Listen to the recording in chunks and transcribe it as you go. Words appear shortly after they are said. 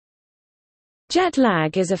Jet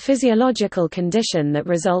lag is a physiological condition that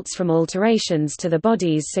results from alterations to the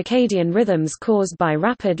body's circadian rhythms caused by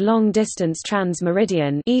rapid long-distance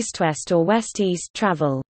trans-meridian east-west or west-east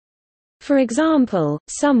travel. For example,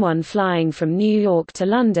 someone flying from New York to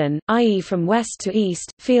London, i.e. from west to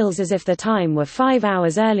east, feels as if the time were 5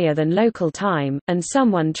 hours earlier than local time, and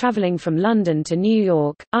someone traveling from London to New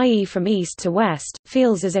York, i.e. from east to west,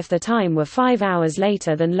 feels as if the time were 5 hours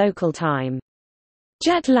later than local time.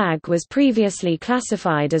 Jet lag was previously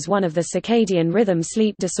classified as one of the circadian rhythm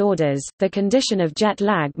sleep disorders. The condition of jet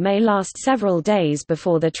lag may last several days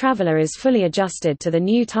before the traveler is fully adjusted to the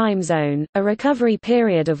new time zone. A recovery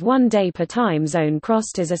period of 1 day per time zone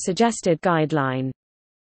crossed is a suggested guideline.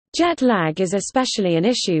 Jet lag is especially an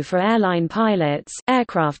issue for airline pilots,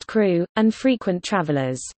 aircraft crew, and frequent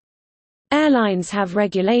travelers. Airlines have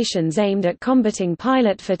regulations aimed at combating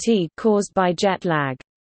pilot fatigue caused by jet lag.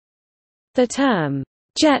 The term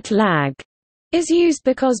jet lag is used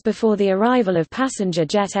because before the arrival of passenger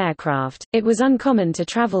jet aircraft, it was uncommon to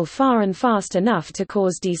travel far and fast enough to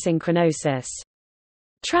cause desynchronosis.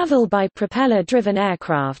 Travel by propeller-driven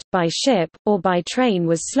aircraft, by ship, or by train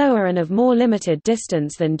was slower and of more limited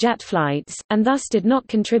distance than jet flights, and thus did not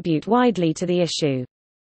contribute widely to the issue.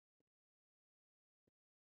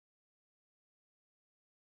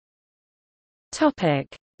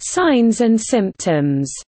 Signs and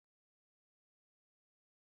symptoms.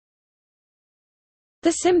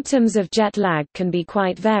 The symptoms of jet lag can be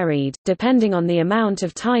quite varied, depending on the amount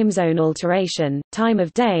of time zone alteration, time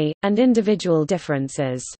of day, and individual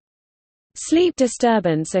differences. Sleep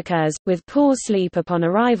disturbance occurs, with poor sleep upon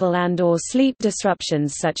arrival and/or sleep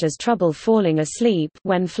disruptions such as trouble falling asleep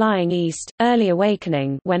when flying east, early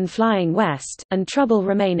awakening when flying west, and trouble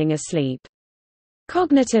remaining asleep.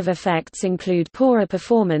 Cognitive effects include poorer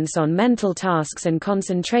performance on mental tasks and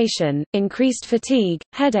concentration, increased fatigue,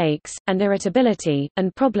 headaches, and irritability,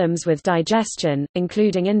 and problems with digestion,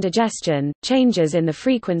 including indigestion, changes in the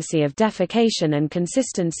frequency of defecation and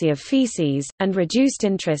consistency of feces, and reduced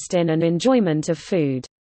interest in and enjoyment of food.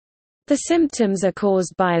 The symptoms are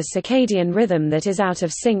caused by a circadian rhythm that is out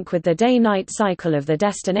of sync with the day-night cycle of the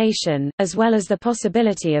destination, as well as the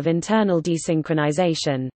possibility of internal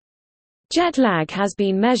desynchronization. Jet lag has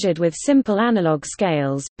been measured with simple analog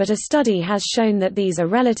scales, but a study has shown that these are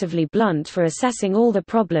relatively blunt for assessing all the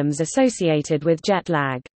problems associated with jet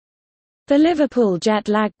lag. The Liverpool Jet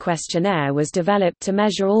Lag Questionnaire was developed to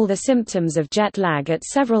measure all the symptoms of jet lag at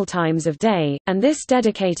several times of day, and this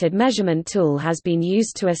dedicated measurement tool has been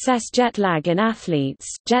used to assess jet lag in athletes.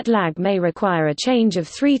 Jet lag may require a change of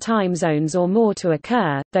 3 time zones or more to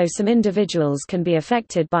occur, though some individuals can be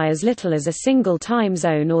affected by as little as a single time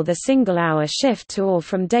zone or the single-hour shift to or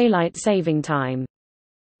from daylight saving time.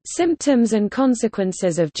 Symptoms and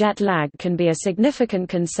consequences of jet lag can be a significant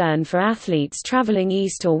concern for athletes traveling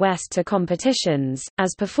east or west to competitions,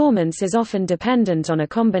 as performance is often dependent on a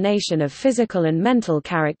combination of physical and mental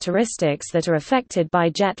characteristics that are affected by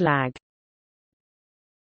jet lag.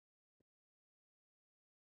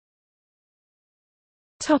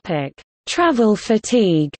 Travel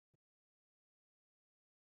fatigue.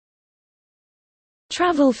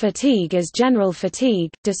 Travel fatigue is general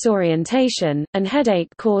fatigue, disorientation, and headache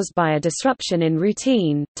caused by a disruption in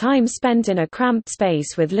routine, time spent in a cramped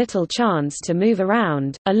space with little chance to move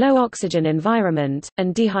around, a low-oxygen environment,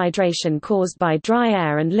 and dehydration caused by dry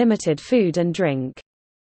air and limited food and drink.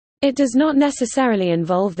 It does not necessarily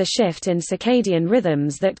involve the shift in circadian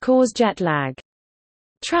rhythms that cause jet lag.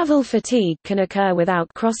 Travel fatigue can occur without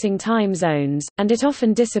crossing time zones, and it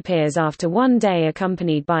often disappears after 1 day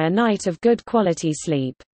accompanied by a night of good quality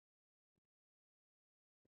sleep.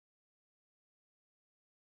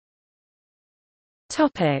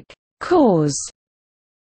 Cause.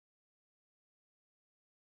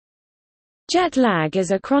 Jet lag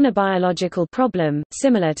is a chronobiological problem,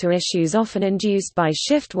 similar to issues often induced by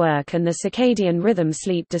shift work and the circadian rhythm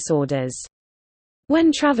sleep disorders.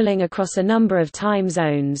 When traveling across a number of time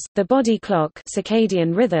zones, the body clock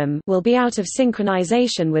circadian rhythm will be out of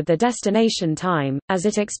synchronization with the destination time, as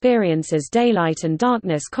it experiences daylight and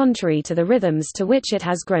darkness contrary to the rhythms to which it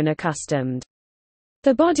has grown accustomed.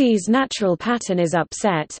 The body's natural pattern is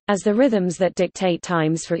upset, as the rhythms that dictate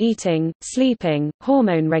times for eating, sleeping,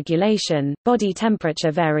 hormone regulation, body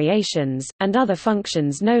temperature variations, and other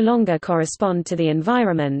functions no longer correspond to the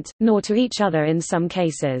environment, nor to each other in some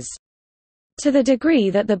cases. To the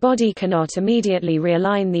degree that the body cannot immediately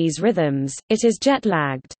realign these rhythms, it is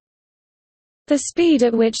jet-lagged. The speed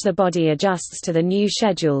at which the body adjusts to the new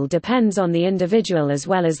schedule depends on the individual as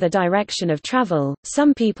well as the direction of travel.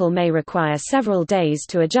 Some people may require several days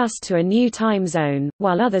to adjust to a new time zone,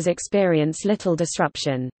 while others experience little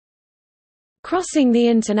disruption. Crossing the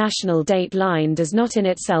international date line does not in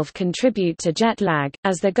itself contribute to jet lag,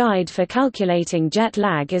 as the guide for calculating jet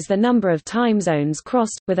lag is the number of time zones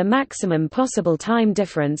crossed, with a maximum possible time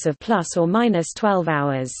difference of plus or minus 12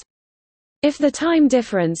 hours. If the time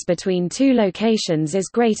difference between two locations is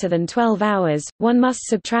greater than 12 hours, one must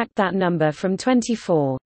subtract that number from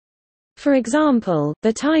 24. For example,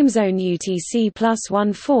 the time zone UTC plus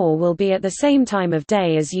 14 will be at the same time of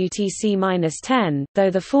day as UTC minus 10,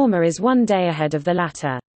 though the former is 1 day ahead of the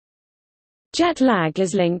latter. Jet lag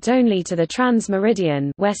is linked only to the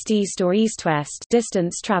trans-meridian west-east or east-west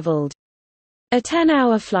distance traveled. A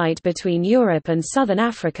 10-hour flight between Europe and southern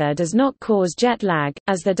Africa does not cause jet lag,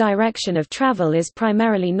 as the direction of travel is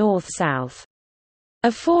primarily north-south. A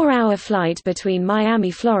 4-hour flight between Miami,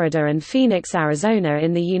 Florida and Phoenix, Arizona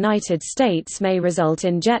in the United States may result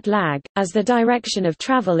in jet lag, as the direction of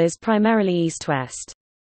travel is primarily east-west.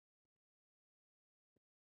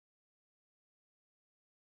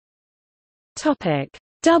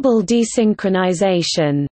 Double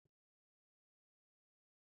desynchronization.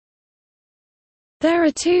 There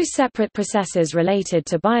are two separate processes related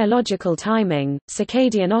to biological timing,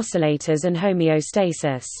 circadian oscillators and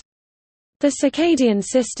homeostasis. The circadian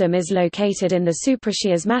system is located in the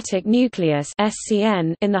suprachiasmatic nucleus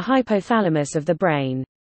 (SCN) in the hypothalamus of the brain.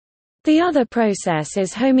 The other process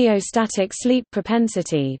is homeostatic sleep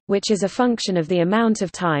propensity, which is a function of the amount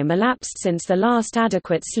of time elapsed since the last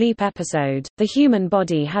adequate sleep episode. The human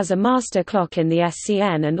body has a master clock in the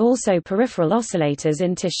SCN and also peripheral oscillators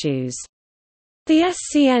in tissues. The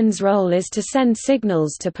SCN's role is to send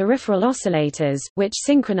signals to peripheral oscillators, which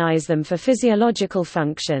synchronize them for physiological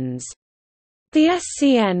functions. The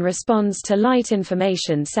SCN responds to light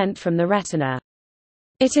information sent from the retina.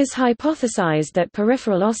 It is hypothesized that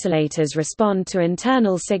peripheral oscillators respond to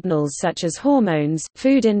internal signals such as hormones,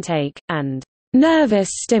 food intake, and nervous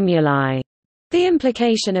stimuli. The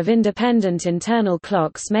implication of independent internal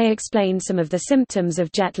clocks may explain some of the symptoms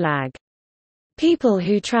of jet lag. People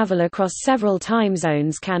who travel across several time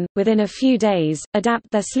zones can, within a few days, adapt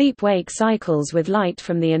their sleep-wake cycles with light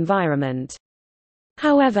from the environment.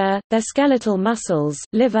 However, their skeletal muscles,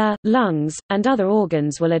 liver, lungs, and other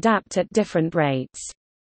organs will adapt at different rates.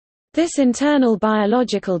 This internal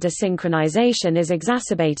biological desynchronization is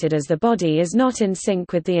exacerbated as the body is not in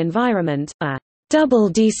sync with the environment, a double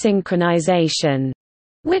desynchronization,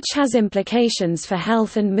 which has implications for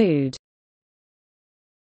health and mood.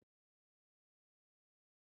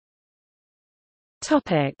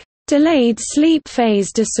 Delayed sleep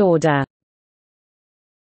phase disorder.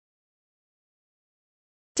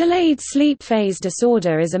 Delayed sleep phase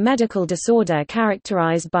disorder is a medical disorder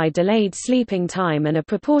characterized by delayed sleeping time and a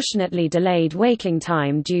proportionately delayed waking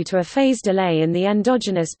time due to a phase delay in the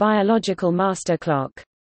endogenous biological master clock.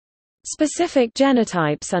 Specific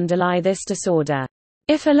genotypes underlie this disorder.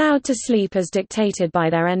 If allowed to sleep as dictated by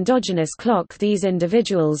their endogenous clock, these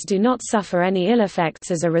individuals do not suffer any ill effects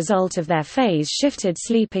as a result of their phase-shifted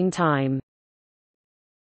sleeping time.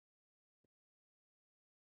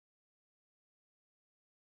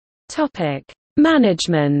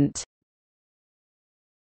 Management.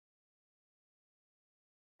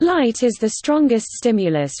 Light is the strongest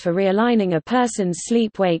stimulus for realigning a person's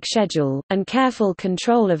sleep-wake schedule, and careful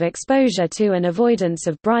control of exposure to and avoidance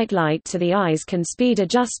of bright light to the eyes can speed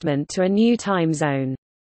adjustment to a new time zone.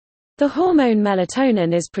 The hormone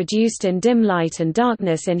melatonin is produced in dim light and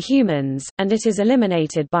darkness in humans, and it is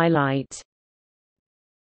eliminated by light.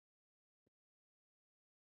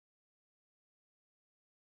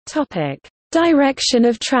 Direction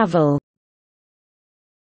of travel.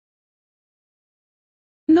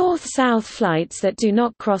 North-south flights that do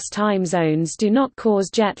not cross time zones do not cause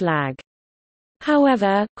jet lag.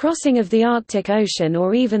 However, crossing of the Arctic Ocean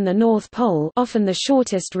or even the North Pole, often the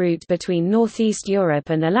shortest route between northeast Europe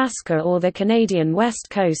and Alaska or the Canadian west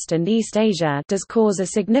coast and East Asia, does cause a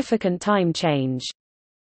significant time change.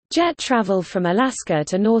 Jet travel from Alaska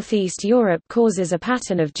to northeast Europe causes a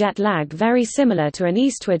pattern of jet lag very similar to an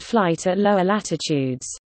eastward flight at lower latitudes.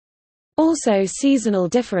 Also, seasonal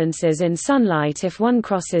differences in sunlight if one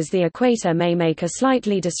crosses the equator may make a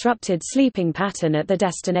slightly disrupted sleeping pattern at the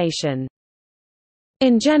destination.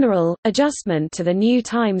 In general, adjustment to the new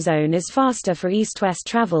time zone is faster for east-west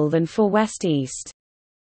travel than for west-east.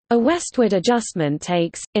 A westward adjustment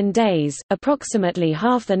takes, in days, approximately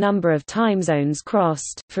half the number of time zones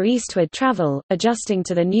crossed. For eastward travel, adjusting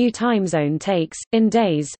to the new time zone takes, in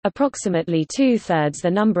days, approximately 2/3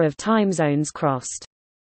 the number of time zones crossed.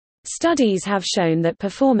 Studies have shown that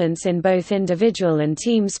performance in both individual and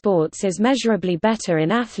team sports is measurably better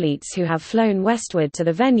in athletes who have flown westward to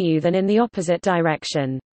the venue than in the opposite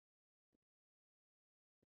direction.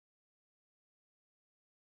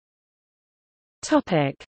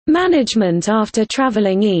 Topic: Management after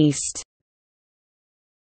traveling east.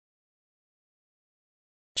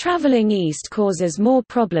 Traveling east causes more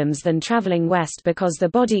problems than traveling west because the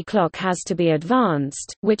body clock has to be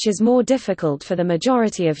advanced, which is more difficult for the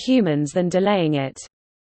majority of humans than delaying it.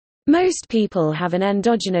 Most people have an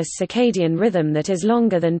endogenous circadian rhythm that is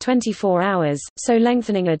longer than 24 hours, so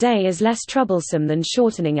lengthening a day is less troublesome than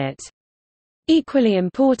shortening it. Equally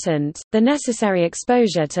important, the necessary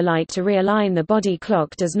exposure to light to realign the body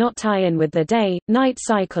clock does not tie in with the day-night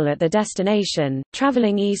cycle at the destination.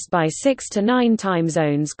 Traveling east by 6 to 9 time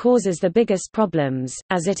zones causes the biggest problems,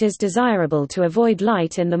 as it is desirable to avoid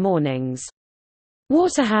light in the mornings.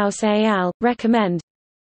 Waterhouse et al. Recommend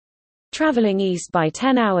traveling east by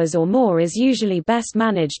 10 hours or more is usually best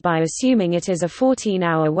managed by assuming it is a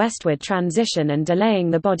 14-hour westward transition and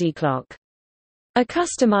delaying the body clock. A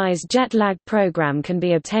customized jet lag program can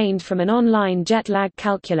be obtained from an online jet lag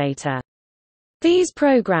calculator. These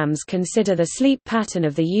programs consider the sleep pattern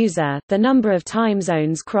of the user, the number of time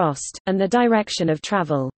zones crossed, and the direction of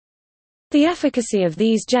travel. The efficacy of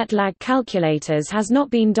these jet lag calculators has not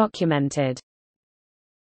been documented.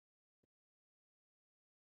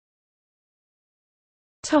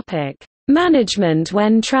 Topic: Management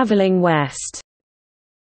when traveling west.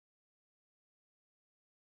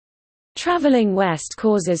 Traveling west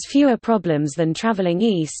causes fewer problems than traveling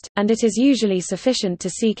east, and it is usually sufficient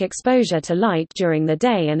to seek exposure to light during the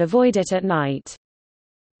day and avoid it at night.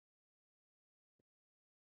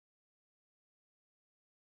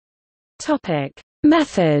 Topic: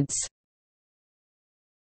 Methods.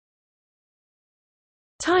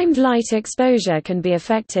 Timed light exposure can be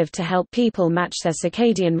effective to help people match their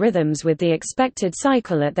circadian rhythms with the expected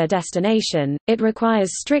cycle at their destination. It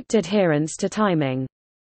requires strict adherence to timing.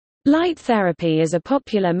 Light therapy is a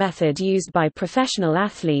popular method used by professional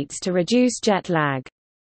athletes to reduce jet lag.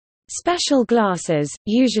 Special glasses,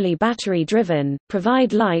 usually battery-driven,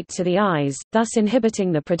 provide light to the eyes, thus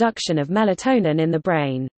inhibiting the production of melatonin in the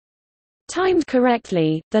brain. Timed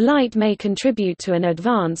correctly, the light may contribute to an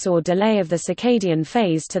advance or delay of the circadian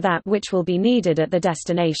phase to that which will be needed at the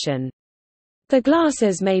destination. The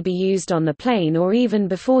glasses may be used on the plane or even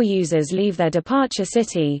before users leave their departure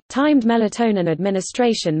city. Timed melatonin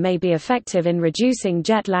administration may be effective in reducing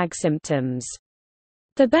jet lag symptoms.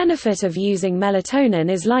 The benefit of using melatonin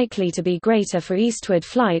is likely to be greater for eastward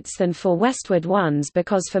flights than for westward ones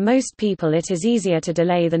because for most people it is easier to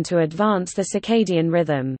delay than to advance the circadian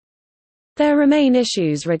rhythm. There remain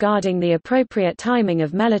issues regarding the appropriate timing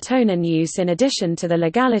of melatonin use in addition to the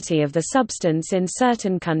legality of the substance in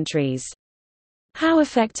certain countries. How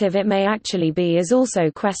effective it may actually be is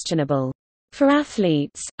also questionable. For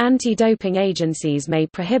athletes, anti-doping agencies may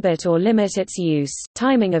prohibit or limit its use.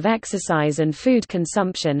 Timing of exercise and food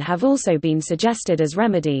consumption have also been suggested as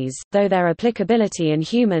remedies, though their applicability in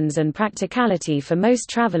humans and practicality for most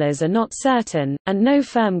travelers are not certain, and no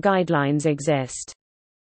firm guidelines exist.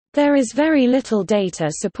 There is very little data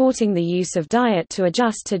supporting the use of diet to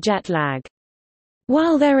adjust to jet lag.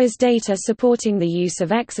 While there is data supporting the use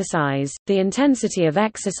of exercise, the intensity of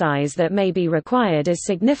exercise that may be required is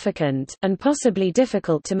significant, and possibly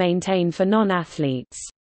difficult to maintain for non-athletes.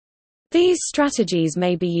 These strategies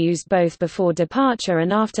may be used both before departure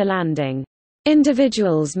and after landing.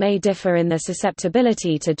 Individuals may differ in their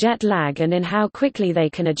susceptibility to jet lag and in how quickly they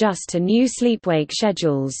can adjust to new sleep-wake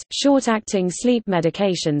schedules. Short-acting sleep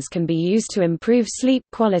medications can be used to improve sleep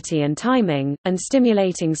quality and timing, and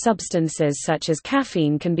stimulating substances such as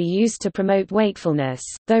caffeine can be used to promote wakefulness,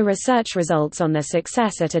 though research results on their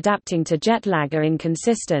success at adapting to jet lag are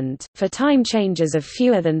inconsistent. For time changes of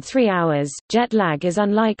fewer than 3 hours, jet lag is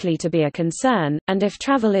unlikely to be a concern, and if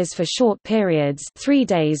travel is for short periods, 3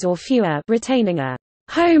 days or fewer, retaining a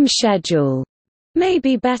home schedule may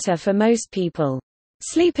be better for most people.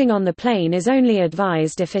 Sleeping on the plane is only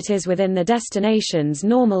advised if it is within the destination's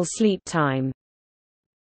normal sleep time.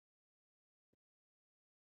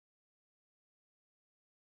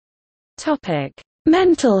 Topic: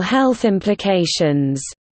 Mental health implications.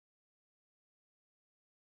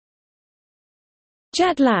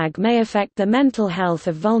 Jet lag may affect the mental health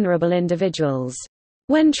of vulnerable individuals.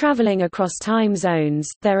 When traveling across time zones,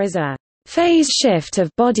 there is a phase shift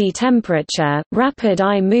of body temperature, rapid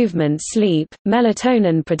eye movement, sleep,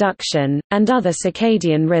 melatonin production, and other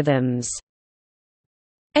circadian rhythms.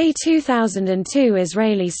 A 2002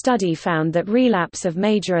 Israeli study found that relapse of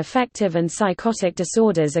major affective and psychotic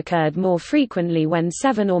disorders occurred more frequently when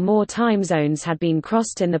 7 or more time zones had been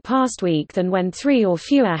crossed in the past week than when 3 or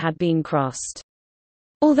fewer had been crossed.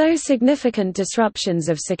 Although significant disruptions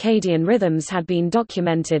of circadian rhythms had been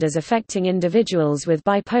documented as affecting individuals with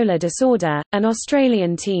bipolar disorder, an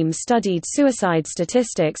Australian team studied suicide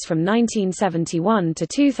statistics from 1971 to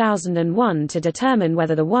 2001 to determine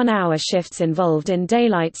whether the 1-hour shifts involved in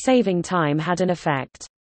daylight saving time had an effect.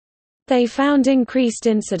 They found increased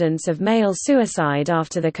incidence of male suicide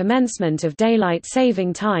after the commencement of daylight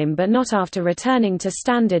saving time but not after returning to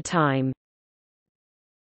standard time.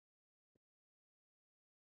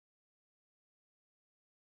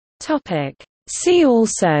 See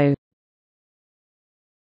also: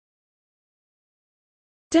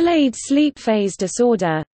 delayed sleep phase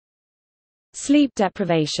disorder, sleep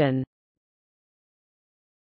deprivation.